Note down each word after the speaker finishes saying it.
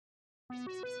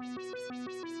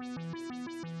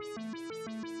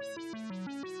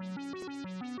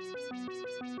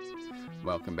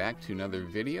Welcome back to another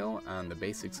video on the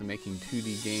basics of making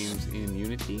 2D games in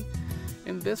Unity.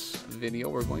 In this video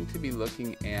we're going to be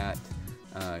looking at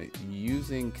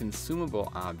using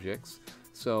consumable objects.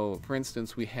 So for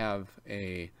instance, we have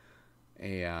a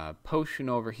potion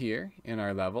over here in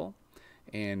our level,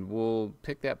 and we'll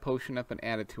pick that potion up and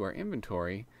add it to our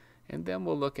inventory, and then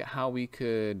we'll look at how we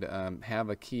could have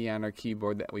a key on our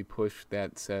keyboard that we push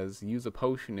that says use a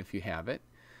potion if you have it.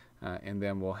 And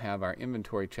then we'll have our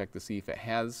inventory check to see if it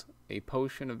has a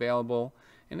potion available,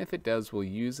 and if it does, we'll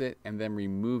use it and then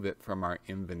remove it from our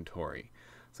inventory.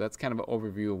 So that's kind of an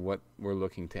overview of what we're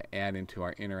looking to add into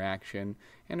our interaction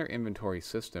and our inventory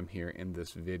system here in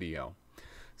this video.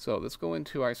 So let's go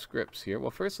into our scripts here.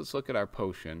 Well, first let's look at our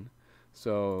potion.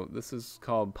 So this is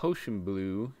called Potion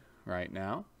Blue right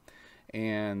now,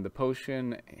 and the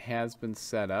potion has been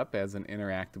set up as an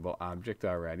interactable object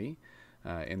already.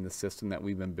 In the system that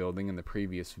we've been building in the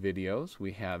previous videos.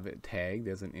 We have it tagged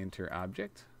as an inter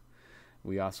object.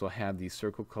 We also have the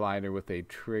circle collider with a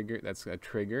trigger. That's a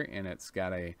trigger, and it's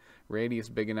got a radius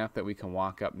big enough that we can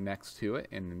walk up next to it,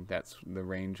 and that's the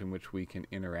range in which we can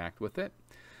interact with it.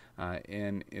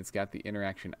 And it's got the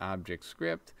interaction object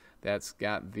script that's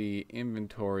got the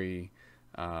inventory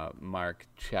mark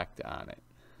checked on it.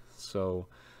 So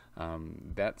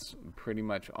that's pretty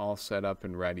much all set up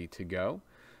and ready to go.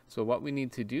 So what we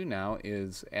need to do now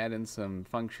is add in some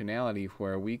functionality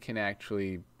where we can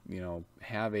actually,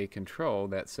 have a control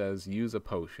that says use a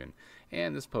potion.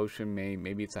 And this potion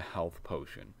maybe it's a health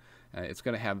potion. It's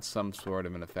going to have some sort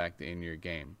of an effect in your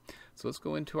game. So let's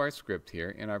go into our script here.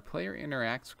 In our player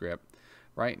interact script,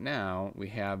 right now we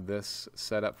have this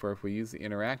set up for if we use the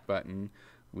interact button,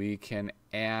 we can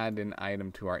add an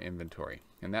item to our inventory.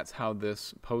 And that's how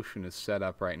this potion is set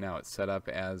up right now. It's set up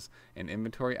as an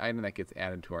inventory item that gets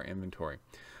added to our inventory.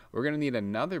 We're going to need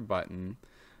another button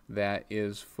that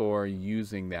is for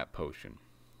using that potion.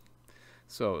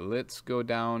 So let's go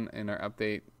down in our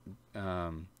update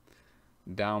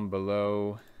down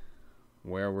below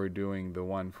where we're doing the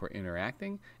one for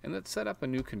interacting, and let's set up a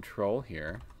new control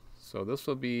here. So this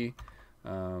will be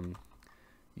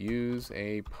use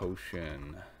a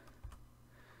potion.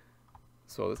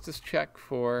 So let's just check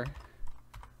for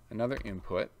another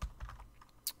input.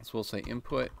 So we'll say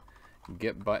input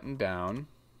get button down,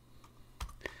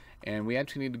 and we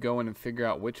actually need to go in and figure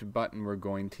out which button we're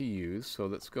going to use. So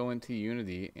let's go into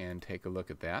Unity and take a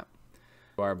look at that.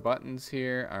 So our buttons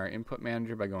here are input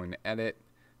manager by going to edit,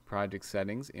 project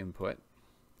settings, input,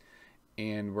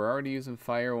 and we're already using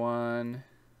Fire 1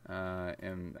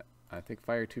 and I think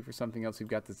Fire 2 for something else. We've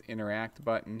got this interact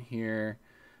button here.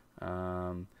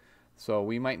 So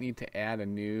we might need to add a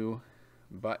new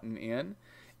button in,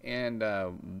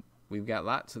 and we've got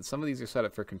lots. Some of these are set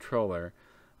up for controller,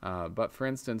 but for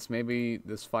instance, maybe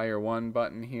this Fire 1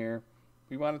 button here,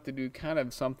 we want it to do kind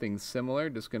of something similar,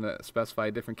 just going to specify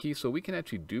a different key. So we can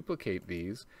actually duplicate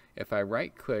these. If I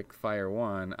right click Fire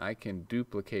 1, I can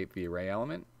duplicate the array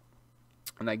element,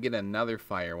 and I get another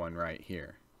Fire 1 right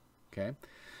here. Okay,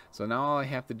 so now all I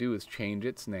have to do is change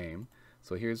its name.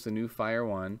 So here's the new Fire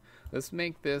 1. Let's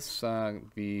make this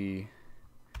the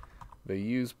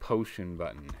use potion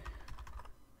button.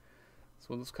 So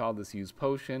we'll just call this use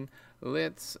potion.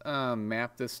 Let's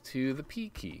map this to the P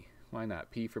key. Why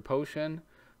not? P for potion.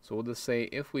 So we'll just say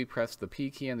if we press the P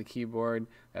key on the keyboard,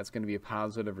 that's going to be a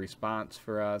positive response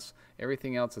for us.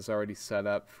 Everything else is already set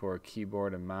up for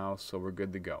keyboard and mouse, so we're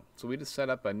good to go. So we just set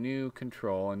up a new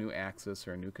control, a new axis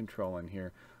or a new control in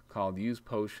here called use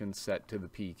potion set to the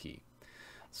P key.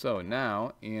 So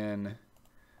now in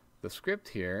the script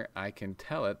here, I can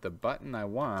tell it the button I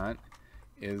want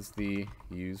is the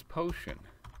use potion.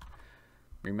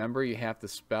 Remember, you have to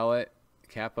spell it,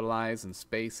 capitalize, and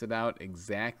space it out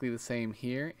exactly the same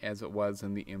here as it was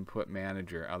in the input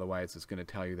manager. Otherwise, it's going to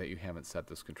tell you that you haven't set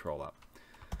this control up.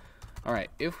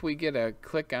 Alright, if we get a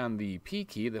click on the P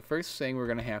key, the first thing we're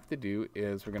going to have to do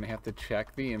is we're going to have to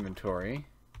check the inventory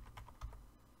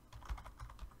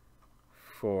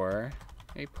for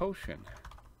a potion.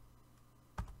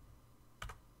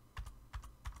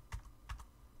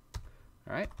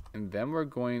 Alright, and then we're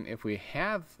going, if we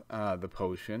have the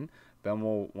potion, then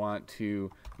we'll want to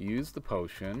use the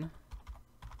potion,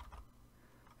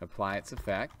 apply its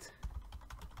effect,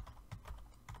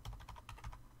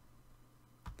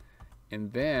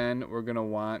 and then we're going to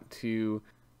want to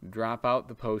drop out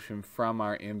the potion from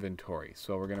our inventory.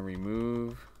 So we're going to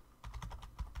remove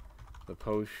the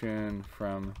potion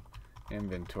from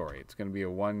inventory. It's going to be a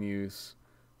one-use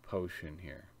potion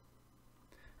here.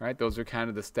 All right, those are kind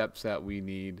of the steps that we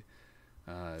need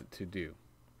to do.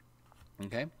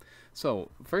 Okay,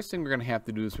 so first thing we're going to have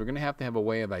to do is we're going to have a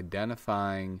way of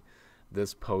identifying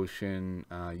this potion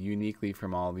uniquely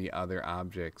from all the other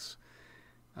objects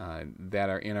that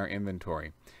are in our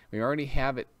inventory. We already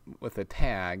have it with a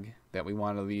tag that we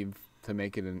want to leave to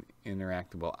make it an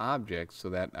interactable object so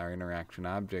that our interaction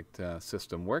object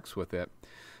system works with it.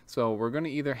 So we're going to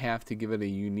either have to give it a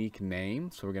unique name,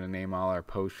 so we're going to name all our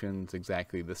potions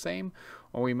exactly the same,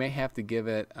 or we may have to give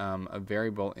it a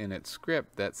variable in its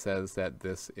script that says that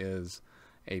this is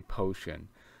a potion.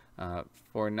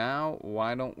 For now,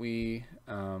 why don't we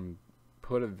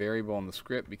put a variable in the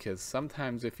script, because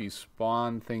sometimes if you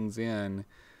spawn things in,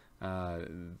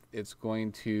 it's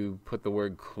going to put the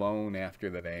word clone after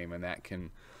the name, and that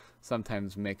can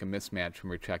sometimes make a mismatch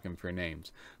when we're checking for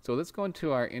names. So let's go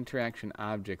into our interaction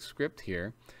object script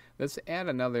here. Let's add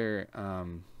another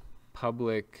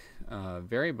public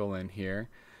variable in here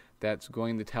that's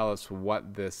going to tell us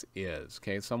what this is.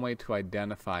 Okay, some way to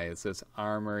identify, is this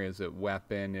armor, is it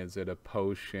weapon, is it a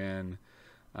potion,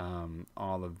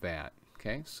 all of that.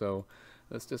 Okay, so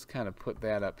let's just kind of put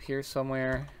that up here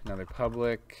somewhere. Another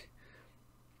public.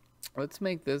 Let's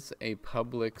make this a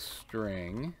public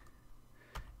string,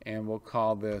 and we'll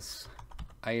call this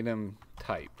item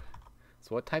type.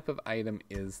 So what type of item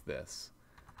is this?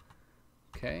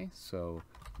 Okay, so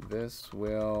this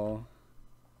will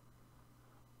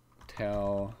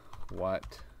tell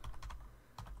what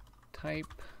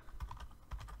type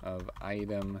of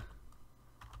item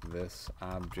this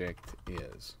object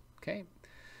is. Okay,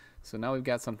 so now we've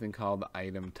got something called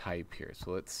item type here.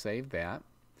 So let's save that.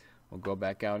 We'll go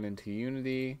back out into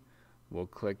Unity. We'll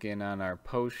click in on our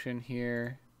potion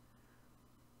here,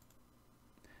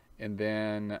 and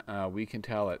then we can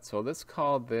tell it. So let's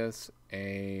call this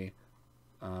a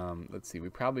let's see, we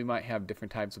probably might have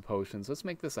different types of potions. Let's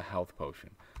make this a health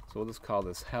potion. So we'll just call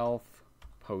this health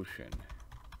potion.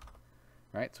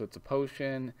 Right, so it's a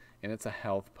potion and it's a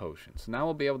health potion. So now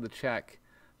we'll be able to check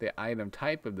the item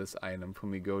type of this item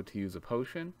when we go to use a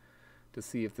potion to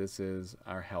see if this is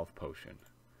our health potion.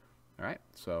 Alright,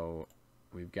 so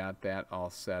we've got that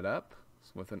all set up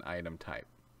with an item type.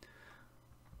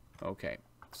 Okay,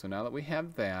 so now that we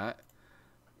have that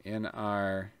in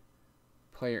our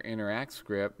player interact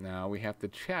script, now we have to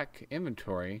check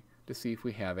inventory to see if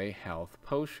we have a health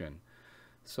potion.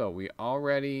 So we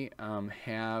already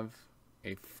have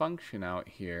a function out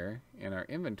here in our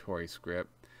inventory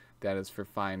script that is for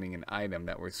finding an item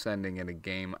that we're sending in a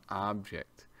game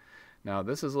object. Now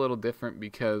this is a little different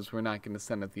because we're not going to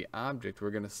send it the object,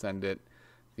 we're going to send it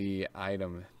the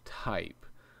item type.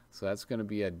 So that's going to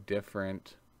be a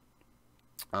different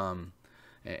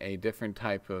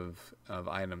type of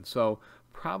item. So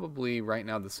probably right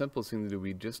now the simplest thing to do would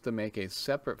be just to make a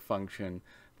separate function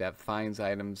that finds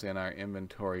items in our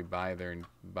inventory by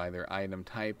their item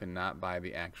type and not by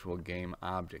the actual game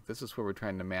object. This is where we're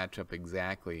trying to match up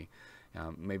exactly.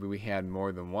 Maybe we had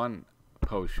more than one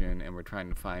potion and we're trying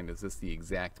to find, is this the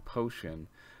exact potion,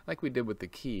 like we did with the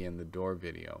key in the door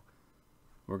video.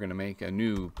 We're going to make a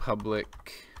new public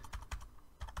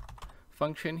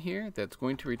function here that's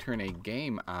going to return a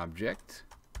game object,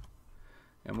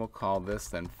 and we'll call this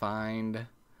then find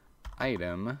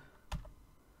item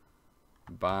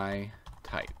by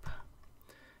type,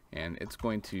 and it's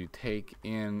going to take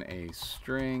in a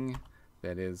string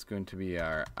that is going to be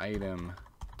our item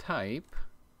type,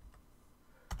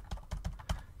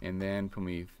 and then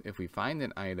if we find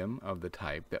an item of the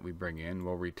type that we bring in,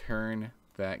 we'll return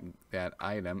that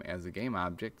item as a game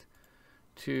object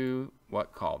to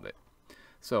what called it.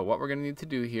 So what we're going to need to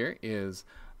do here is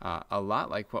a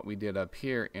lot like what we did up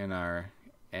here in our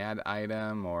add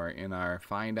item or in our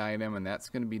find item, and that's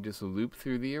going to be just a loop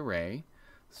through the array.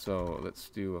 So let's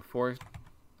do a for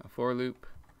loop,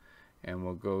 and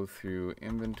we'll go through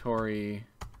inventory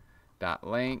dot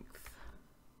length,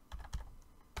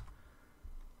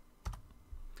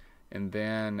 and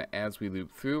then as we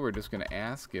loop through, we're just going to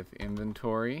ask if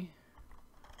inventory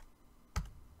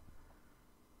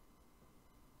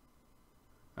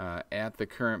at the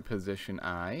current position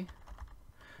I.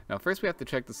 Now first we have to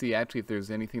check to see actually if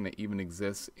there's anything that even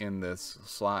exists in this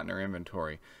slot in our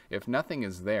inventory. If nothing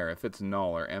is there, if it's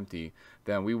null or empty,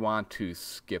 then we want to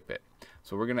skip it.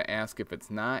 So we're going to ask if it's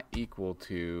not equal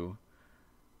to,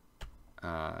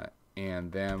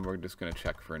 and then we're just going to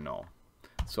check for null.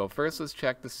 So first let's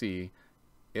check to see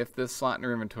if this slot in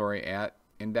our inventory at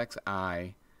index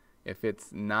I, if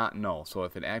it's not null, so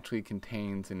if it actually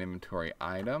contains an inventory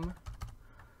item,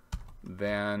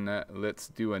 then let's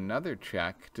do another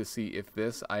check to see if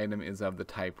this item is of the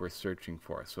type we're searching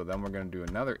for. So then we're going to do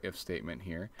another if statement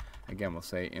here. Again, we'll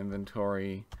say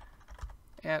inventory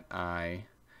at I,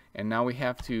 and now we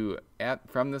have to,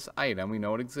 from this item, we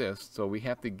know it exists, so we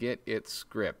have to get its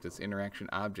script, its interaction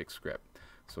object script.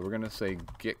 So we're going to say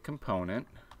get component,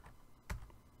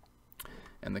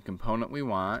 and the component we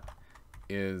want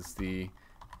is the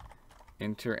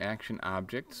interaction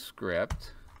object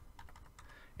script,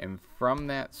 and from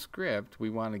that script we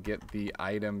want to get the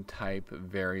item type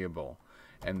variable,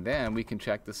 and then we can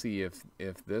check to see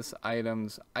if this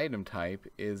item's item type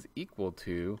is equal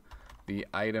to the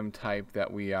item type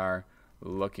that we are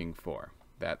looking for.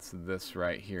 That's this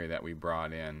right here that we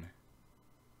brought in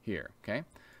here. Okay,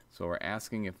 so we're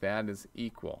asking if that is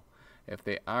equal. If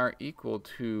they are equal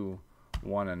to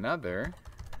one another,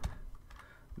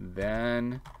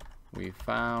 then we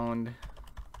found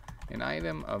an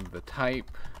item of the type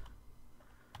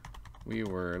we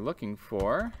were looking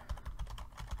for,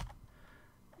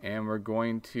 and we're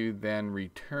going to then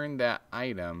return that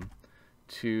item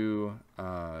to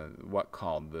what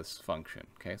called this function.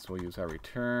 Okay, so we'll use our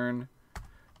return,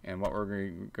 and what we're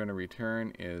going to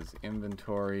return is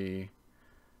inventory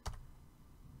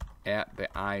at the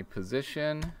I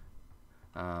position.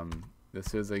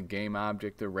 This is a game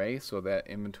object array, so that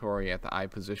inventory at the I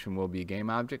position will be a game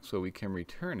object, so we can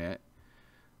return it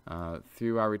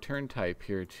through our return type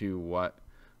here to what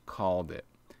called it.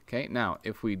 Okay, now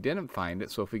if we didn't find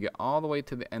it, so if we get all the way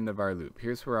to the end of our loop,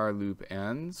 here's where our loop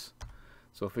ends.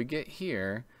 So if we get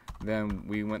here, then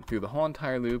we went through the whole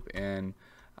entire loop, and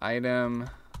item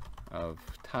of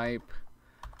type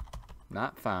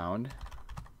not found.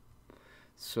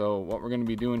 So what we're going to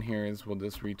be doing here is we'll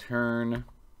just return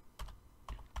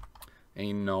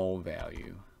a null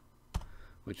value,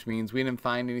 which means we didn't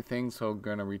find anything, so we're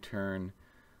going to return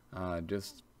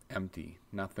just empty.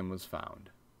 Nothing was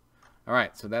found.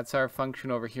 Alright, so that's our function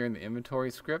over here in the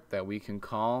inventory script that we can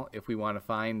call if we want to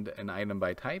find an item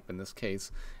by type. In this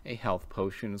case, a health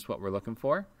potion is what we're looking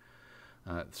for.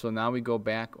 So now we go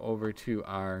back over to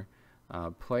our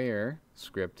player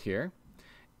script here,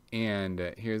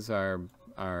 and here's our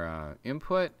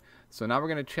input. So now we're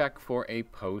going to check for a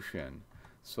potion.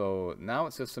 So now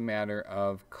it's just a matter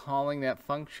of calling that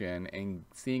function and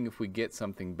seeing if we get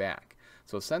something back.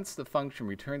 So since the function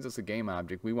returns us a game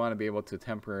object, we want to be able to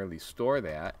temporarily store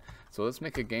that. So let's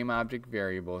make a game object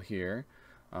variable here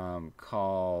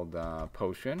called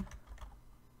potion.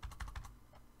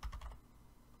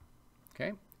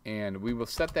 Okay, and we will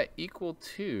set that equal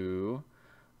to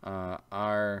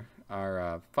our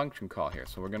function call here.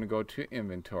 So we're going to go to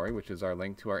inventory, which is our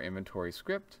link to our inventory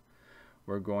script.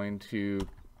 We're going to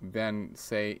then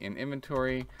say in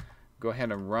inventory, go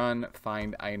ahead and run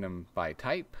find item by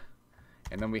type,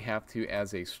 and then we have to,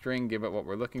 as a string, give it what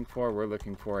we're looking for. We're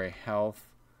looking for a health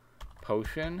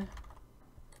potion,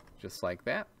 just like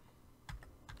that.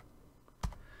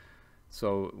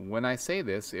 So when I say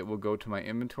this, it will go to my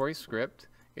inventory script,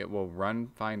 it will run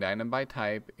find item by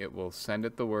type, it will send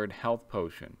it the word health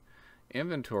potion.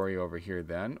 Inventory over here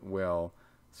then will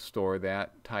store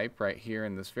that type right here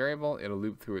in this variable. It'll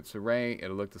loop through its array,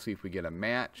 it'll look to see if we get a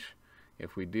match.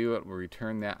 If we do, it will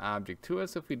return that object to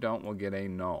us. If we don't, we'll get a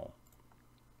null.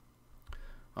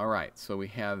 Alright, so we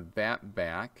have that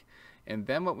back, and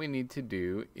then what we need to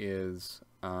do is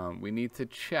we need to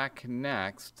check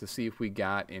next to see if we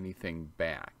got anything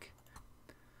back.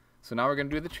 So now we're going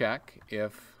to do the check.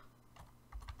 If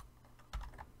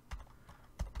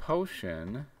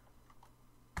potion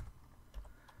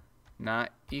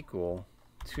not equal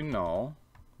to null,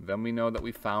 then we know that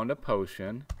we found a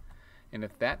potion. And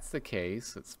if that's the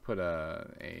case, let's put a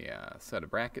set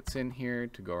of brackets in here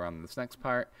to go around this next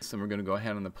part. So we're going to go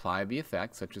ahead and apply the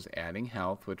effect, such as adding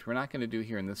health, which we're not going to do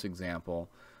here in this example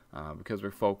because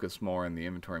we're focused more on the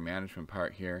inventory management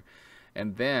part here.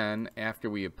 And then after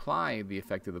we apply the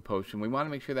effect of the potion, we want to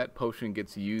make sure that potion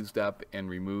gets used up and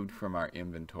removed from our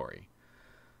inventory.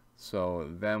 So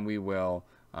then we will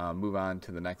move on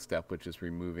to the next step, which is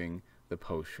removing the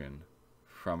potion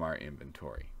from our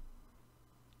inventory.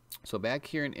 So back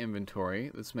here in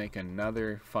inventory, let's make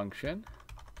another function.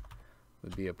 It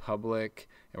would be a public,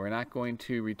 and we're not going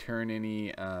to return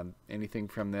anything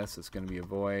from this. It's going to be a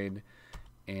void,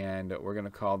 and we're going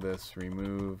to call this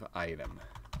remove item.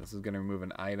 This is going to remove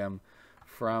an item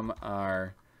from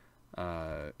our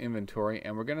inventory,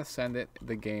 and we're going to send it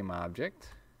the game object,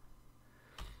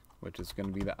 which is going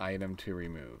to be the item to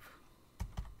remove.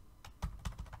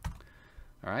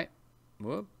 Alright,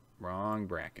 whoop, wrong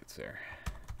brackets there.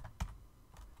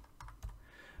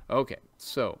 Okay,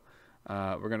 so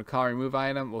we're going to call remove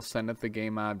item, we'll send it the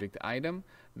game object item.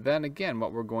 Then again,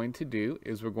 what we're going to do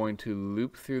is we're going to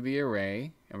loop through the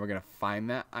array, and we're going to find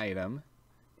that item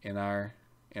in our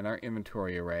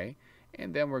inventory array,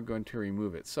 and then we're going to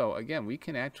remove it. So again, we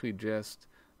can actually just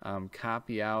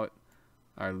copy out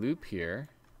our loop here,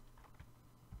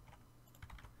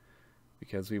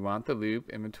 because we want the loop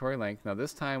inventory length. Now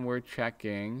this time we're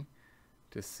checking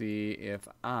to see if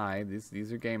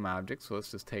these are game objects, so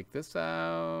let's just take this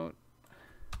out.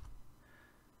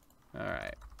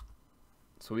 Alright,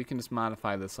 so we can just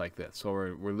modify this like this. So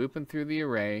we're looping through the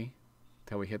array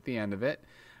until we hit the end of it.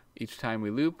 Each time we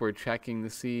loop, we're checking to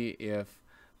see if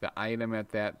the item at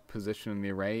that position in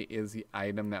the array is the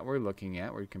item that we're looking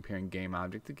at. We're comparing game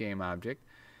object to game object.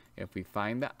 If we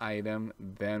find the item,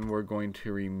 then we're going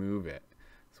to remove it.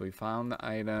 So we found the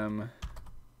item,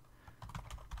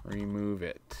 remove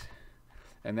it.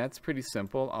 And that's pretty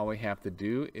simple. All we have to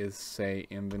do is say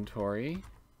inventory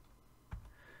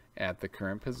at the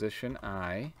current position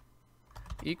I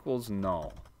equals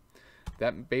null.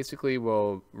 That basically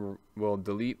will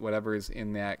delete whatever is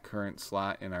in that current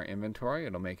slot in our inventory.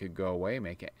 It'll make it go away,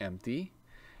 make it empty.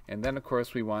 And then of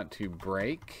course we want to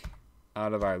break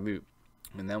out of our loop.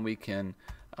 And then we can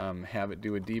have it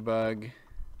do a debug.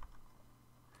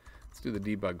 Let's do the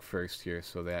debug first here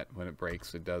so that when it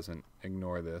breaks it doesn't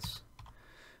ignore this.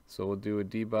 So we'll do a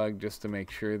debug just to make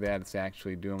sure that it's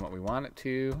actually doing what we want it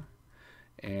to.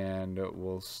 And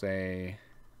we'll say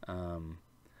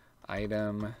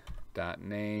item.name,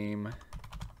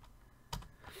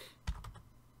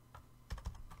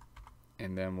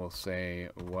 and then we'll say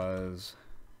was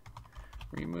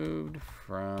removed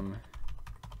from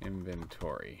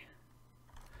inventory.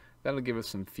 That'll give us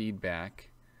some feedback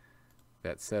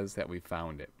that says that we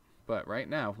found it. But right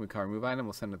now, if we call remove item,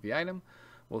 we'll send it the item.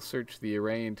 We'll search the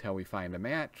array until we find a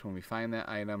match. When we find that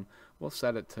item, we'll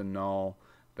set it to null.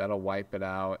 That'll wipe it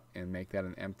out and make that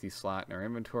an empty slot in our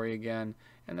inventory again,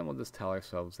 and then we'll just tell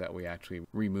ourselves that we actually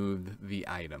removed the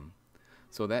item.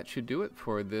 So that should do it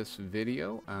for this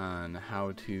video on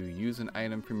how to use an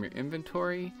item from your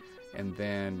inventory and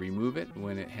then remove it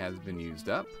when it has been used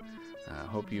up.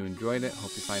 Hope you enjoyed it.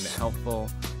 Hope you find it helpful.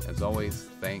 As always,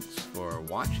 thanks for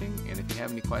watching, and if you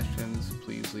have any questions,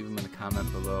 please leave them in the comment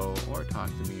below or talk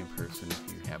to me in person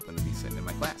if you happen to be sitting in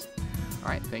my class.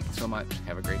 Alright, thank you so much.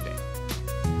 Have a great day.